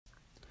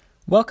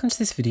Welcome to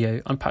this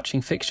video on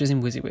patching fixtures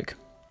in wysiwyg.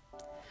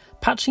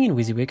 Patching in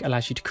wysiwyg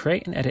allows you to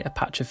create and edit a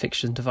patch of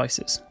fixtures and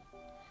devices.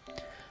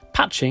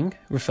 Patching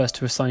refers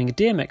to assigning a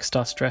DMX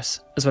start address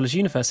as well as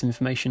universe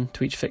information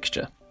to each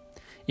fixture.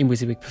 In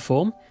wysiwyg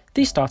Perform,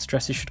 these start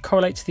addresses should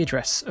correlate to the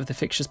address of the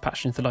fixtures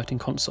patched into the lighting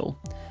console.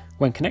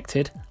 When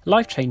connected,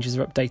 live changes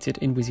are updated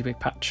in wysiwyg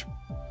Patch.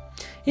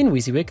 In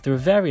wysiwyg, there are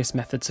various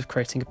methods of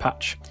creating a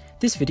patch.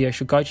 This video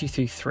should guide you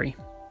through 3.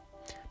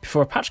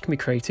 Before a patch can be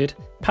created,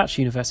 patch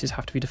universes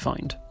have to be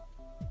defined.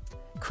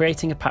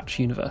 Creating a patch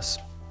universe.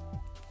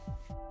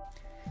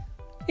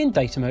 In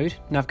data mode,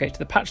 navigate to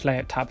the patch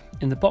layout tab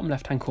in the bottom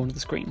left hand corner of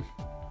the screen.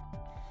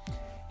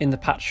 In the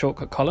patch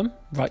shortcut column,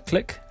 right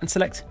click and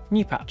select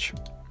New Patch.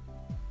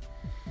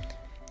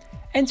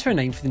 Enter a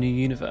name for the new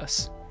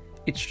universe.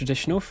 It's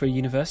traditional for a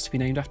universe to be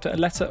named after a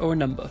letter or a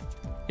number.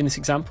 In this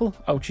example,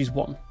 I will choose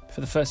 1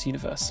 for the first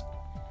universe.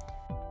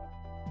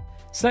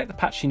 Select the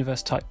patch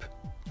universe type.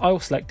 I will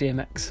select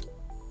DMX.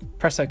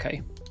 Press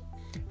OK.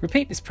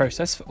 Repeat this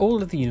process for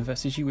all of the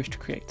universes you wish to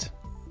create.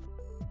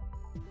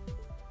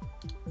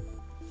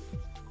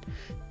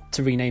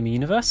 To rename a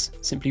universe,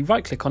 simply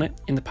right-click on it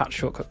in the patch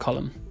shortcut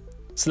column.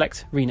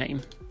 Select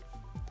Rename.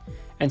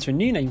 Enter a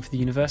new name for the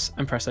universe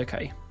and press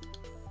OK.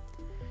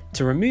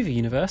 To remove a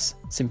universe,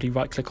 simply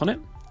right-click on it,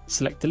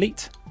 select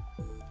Delete,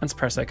 and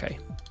press OK.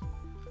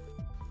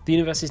 The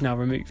universe is now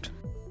removed.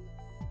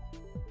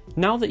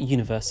 Now that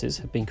universes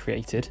have been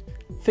created,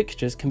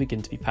 fixtures can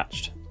begin to be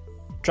patched.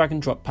 Drag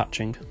and drop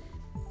patching.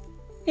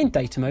 In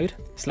data mode,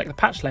 select the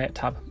patch layout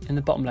tab in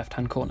the bottom left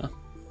hand corner.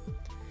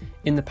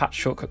 In the patch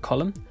shortcut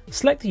column,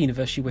 select the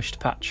universe you wish to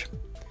patch.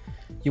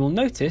 You will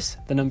notice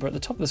the number at the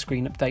top of the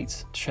screen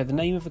updates to show the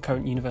name of the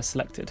current universe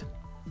selected.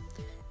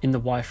 In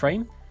the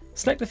wireframe,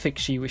 select the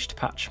fixture you wish to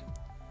patch.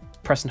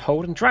 Press and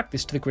hold and drag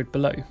this to the grid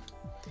below.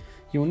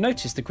 You will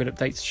notice the grid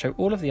updates to show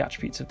all of the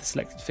attributes of the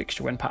selected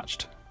fixture when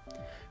patched.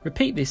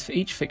 Repeat this for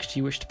each fixture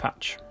you wish to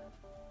patch.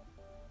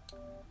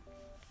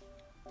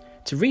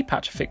 To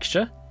repatch a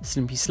fixture,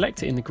 simply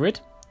select it in the grid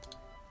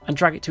and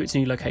drag it to its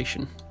new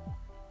location.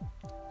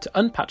 To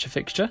unpatch a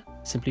fixture,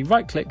 simply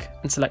right-click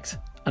and select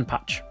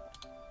Unpatch.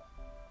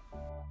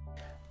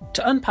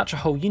 To unpatch a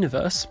whole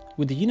universe,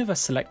 with the universe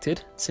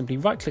selected, simply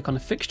right-click on a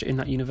fixture in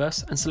that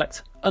universe and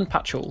select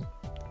Unpatch All.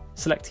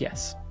 Select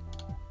Yes.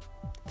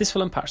 This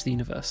will unpatch the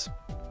universe.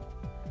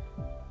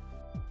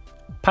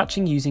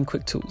 Patching using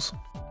Quick Tools.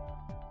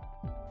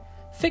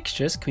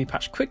 Fixtures can be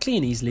patched quickly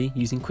and easily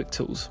using Quick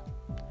Tools.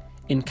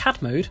 In CAD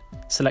mode,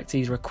 select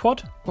either a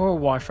quad or a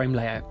wireframe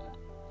layout.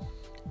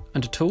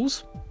 Under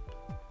Tools,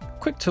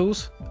 Quick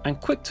Tools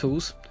and Quick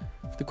Tools,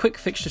 the Quick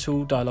Fixture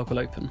Tool dialog will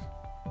open.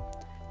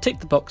 Tick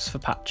the box for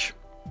Patch.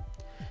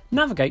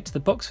 Navigate to the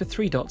box with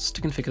 3 dots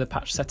to configure the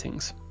patch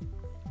settings.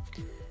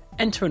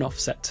 Enter an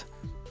offset.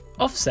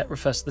 Offset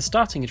refers to the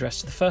starting address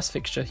to the first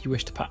fixture you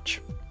wish to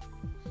patch.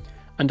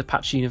 Under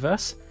Patch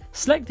Universe,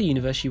 select the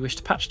universe you wish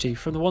to patch to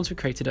from the ones we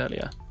created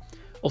earlier.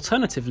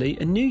 Alternatively,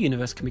 a new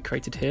universe can be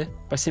created here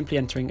by simply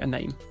entering a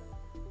name.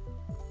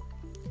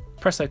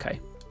 Press OK.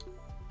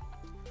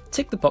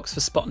 Tick the box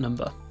for spot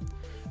number.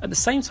 At the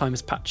same time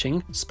as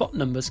patching, spot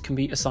numbers can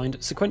be assigned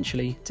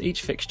sequentially to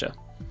each fixture.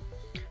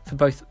 For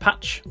both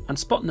patch and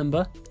spot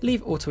number,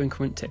 leave auto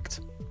increment ticked.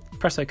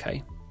 Press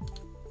OK.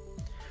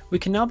 We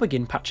can now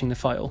begin patching the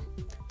file.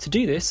 To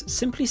do this,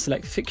 simply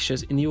select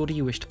fixtures in the order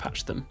you wish to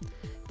patch them.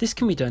 This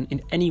can be done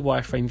in any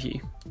wireframe view.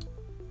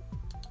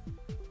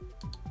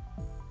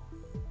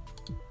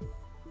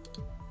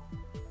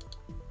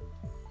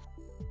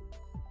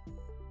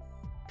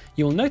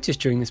 You will notice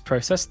during this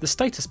process the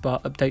status bar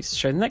updates to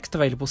show the next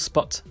available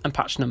spot and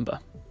patch number.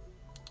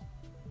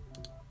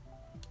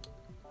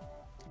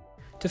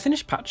 To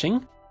finish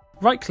patching,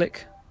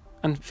 right-click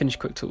and finish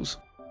Quick Tools.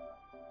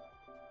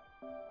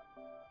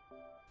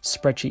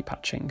 Spreadsheet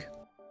patching.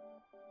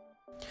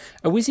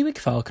 A wysiwyg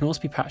file can also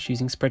be patched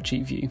using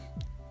Spreadsheet View.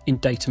 In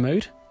data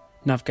mode,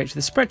 navigate to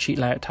the Spreadsheet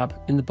Layout tab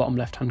in the bottom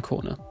left-hand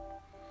corner.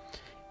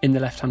 In the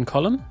left-hand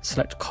column,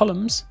 select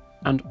Columns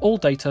and All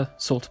Data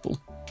Sortable.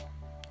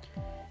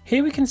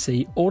 Here we can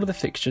see all of the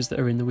fixtures that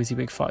are in the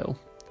wysiwyg file.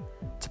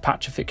 To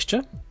patch a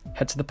fixture,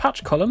 head to the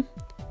Patch column,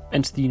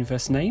 enter the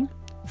universe name,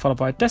 followed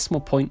by a decimal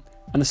point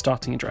and the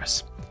starting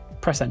address.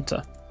 Press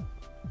Enter.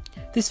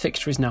 This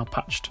fixture is now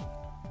patched.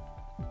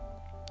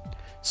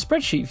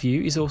 Spreadsheet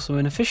View is also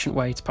an efficient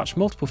way to patch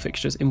multiple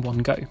fixtures in one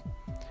go.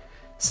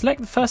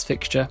 Select the first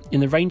fixture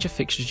in the range of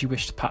fixtures you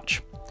wish to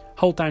patch.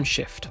 Hold down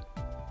Shift.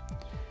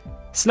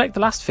 Select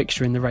the last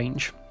fixture in the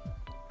range.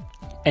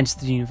 Enter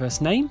the universe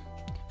name,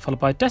 followed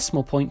by a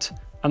decimal point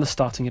and the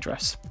starting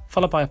address,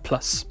 followed by a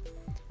plus.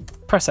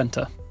 Press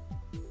Enter.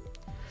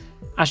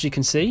 As you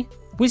can see,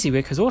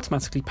 wysiwyg has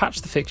automatically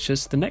patched the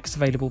fixtures to the next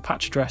available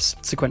patch address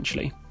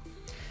sequentially.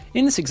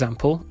 In this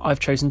example, I've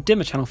chosen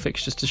dimmer channel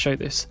fixtures to show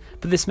this,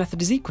 but this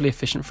method is equally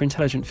efficient for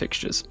intelligent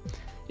fixtures.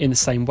 In the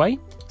same way,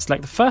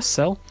 select the first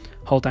cell,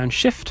 hold down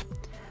Shift,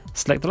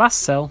 select the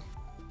last cell,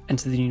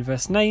 enter the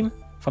universe name,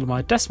 followed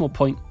by a decimal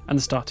point and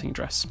the starting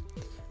address,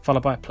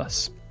 followed by a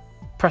plus.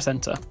 Press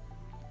Enter.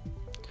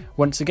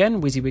 Once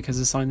again, wysiwyg has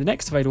assigned the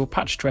next available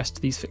patch address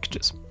to these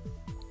fixtures.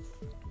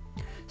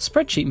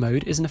 Spreadsheet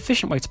mode is an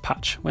efficient way to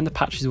patch when the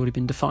patch has already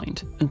been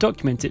defined and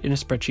documented in a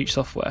spreadsheet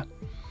software.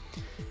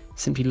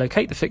 Simply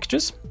locate the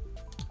fixtures,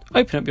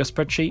 open up your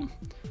spreadsheet,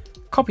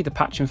 copy the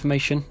patch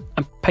information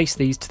and paste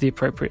these to the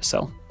appropriate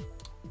cell.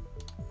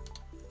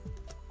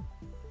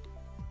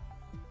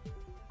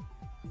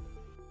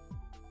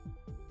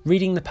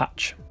 Reading the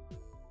patch.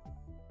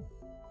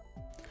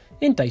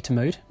 In data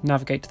mode,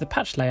 navigate to the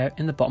patch layout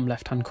in the bottom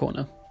left-hand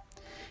corner.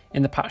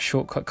 In the patch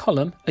shortcut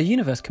column, a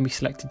universe can be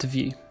selected to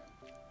view.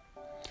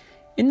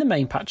 In the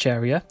main patch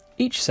area,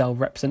 each cell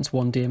represents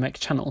one DMX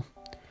channel.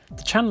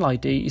 The channel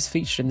ID is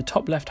featured in the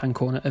top left-hand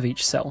corner of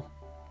each cell.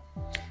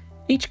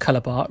 Each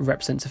colour bar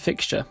represents a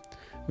fixture,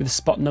 with a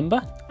spot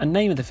number and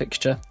name of the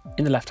fixture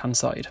in the left-hand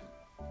side.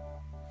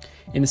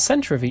 In the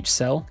centre of each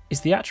cell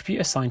is the attribute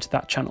assigned to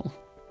that channel.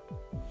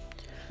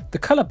 The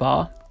colour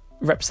bar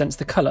represents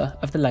the colour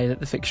of the layer that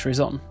the fixture is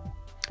on.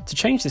 To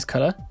change this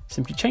colour,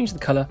 simply change the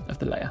colour of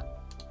the layer.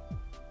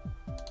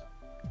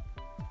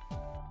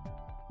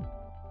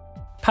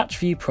 Patch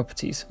View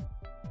Properties.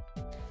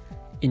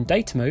 In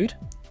Data mode,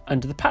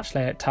 under the Patch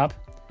Layout tab,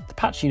 the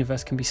patch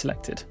universe can be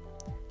selected.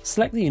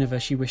 Select the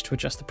universe you wish to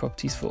adjust the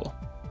properties for.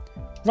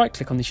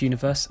 Right-click on this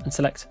universe and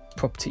select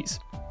Properties.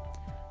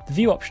 The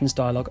View Options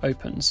dialog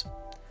opens.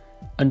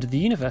 Under the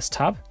Universe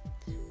tab,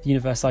 the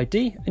universe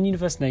ID and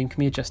universe name can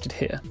be adjusted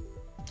here.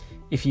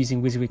 If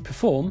using wysiwyg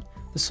Perform,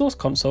 the source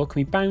console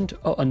can be bound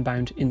or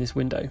unbound in this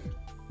window.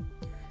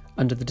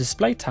 Under the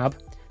Display tab,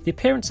 the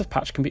appearance of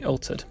patch can be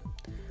altered.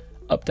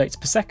 Updates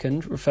per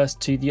second refers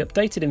to the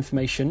updated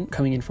information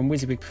coming in from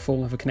wysiwyg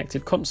Perform of a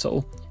connected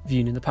console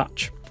viewed in the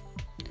patch.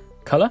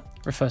 Colour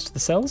refers to the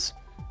cells,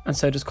 and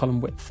so does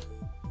column width.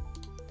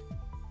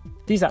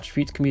 These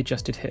attributes can be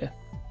adjusted here.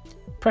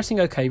 Pressing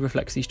OK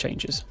reflects these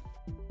changes.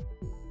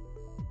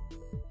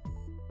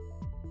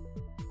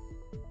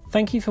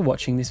 Thank you for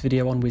watching this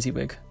video on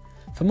wysiwyg.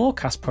 For more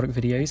CAS product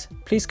videos,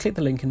 please click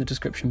the link in the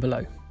description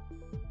below.